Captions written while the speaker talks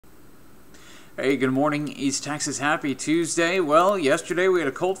Hey, good morning, East Texas. Happy Tuesday. Well, yesterday we had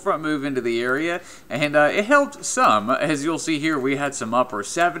a cold front move into the area, and it helped some. As you'll see here, we had some upper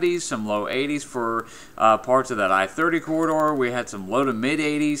 70s, some low 80s for parts of that I-30 corridor. We had some low to mid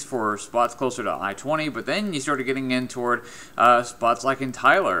 80s for spots closer to I-20, but then you started getting in toward spots like in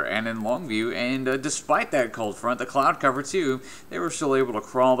Tyler and in Longview, and despite that cold front, the cloud cover too, they were still able to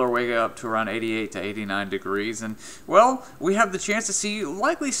crawl their way up to around 88 to 89 degrees. And, well, we have the chance to see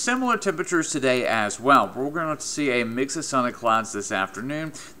likely similar temperatures today as well. We're going to see a mix of sun and clouds this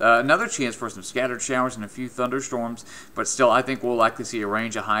afternoon. Another chance for some scattered showers and a few thunderstorms, but still I think we'll likely see a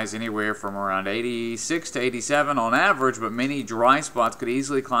range of highs anywhere from around 86 to 87 on average, but many dry spots could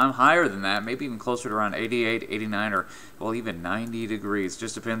easily climb higher than that, maybe even closer to around 88, 89, or well, even 90 degrees.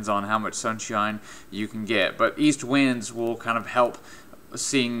 Just depends on how much sunshine you can get. But east winds will kind of help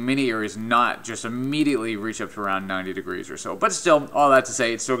seeing many areas not just immediately reach up to around 90 degrees or so. But still, all that to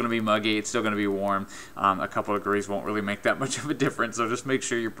say, it's still going to be muggy, it's still going to be warm. A couple of degrees won't really make that much of a difference, so just make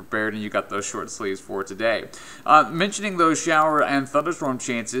sure you're prepared and you got those short sleeves for today. Mentioning those shower and thunderstorm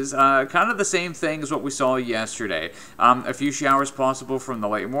chances, kind of the same thing as what we saw yesterday. A few showers possible from the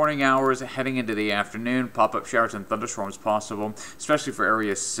late morning hours heading into the afternoon, pop-up showers and thunderstorms possible, especially for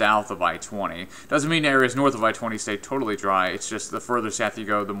areas south of I-20. Doesn't mean areas north of I-20 stay totally dry, it's just the further south you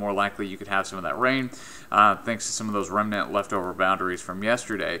go, the more likely you could have some of that rain, thanks to some of those remnant leftover boundaries from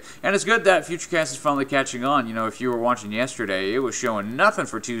yesterday. And it's good that Futurecast is finally catching on. You know, if you were watching yesterday, it was showing nothing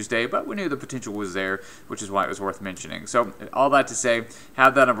for Tuesday, but we knew the potential was there, which is why it was worth mentioning. So, all that to say,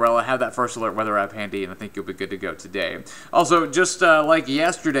 have that umbrella, have that first alert weather app handy, and I think you'll be good to go today. Also, just like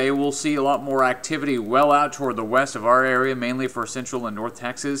yesterday, we'll see a lot more activity well out toward the west of our area, mainly for central and north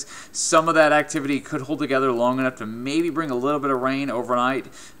Texas. Some of that activity could hold together long enough to maybe bring a little bit of rain overnight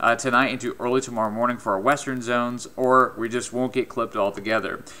tonight into early tomorrow morning for our western zones, or we just won't get clipped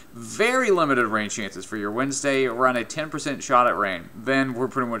altogether. Very limited rain chances for your Wednesday, around a 10% shot at rain. Then we're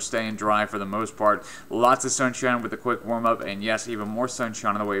pretty much staying dry for the most part. Lots of sunshine with a quick warm-up, and yes, even more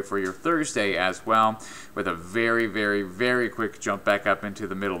sunshine on the way for your Thursday as well, with a very, very, very quick jump back up into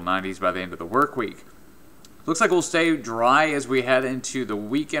the middle 90s by the end of the work week. Looks like we'll stay dry as we head into the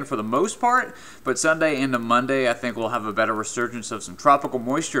weekend for the most part, but Sunday into Monday, I think we'll have a better resurgence of some tropical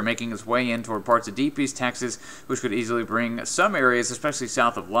moisture making its way in toward parts of deep East Texas, which could easily bring some areas, especially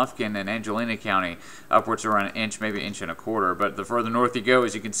south of Lufkin and Angelina County, upwards around an inch, maybe an inch and a quarter. But the further north you go,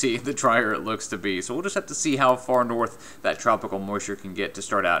 as you can see, the drier it looks to be. So we'll just have to see how far north that tropical moisture can get to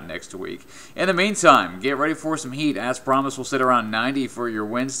start out next week. In the meantime, get ready for some heat. As promised, we'll sit around 90 for your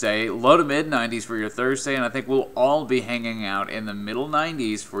Wednesday, low to mid 90s for your Thursday, and I think we'll all be hanging out in the middle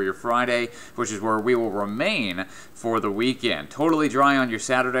 90s for your Friday, which is where we will remain for the weekend. Totally dry on your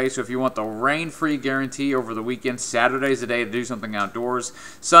Saturday, so if you want the rain-free guarantee over the weekend, Saturday's the day to do something outdoors.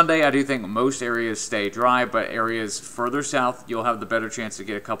 Sunday, I do think most areas stay dry, but areas further south, you'll have the better chance to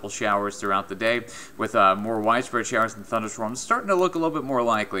get a couple showers throughout the day, with more widespread showers and thunderstorms starting to look a little bit more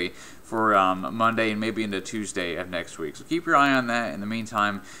likely for Monday and maybe into Tuesday of next week. So keep your eye on that. In the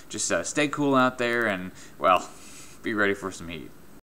meantime, just stay cool out there and, well, be ready for some heat.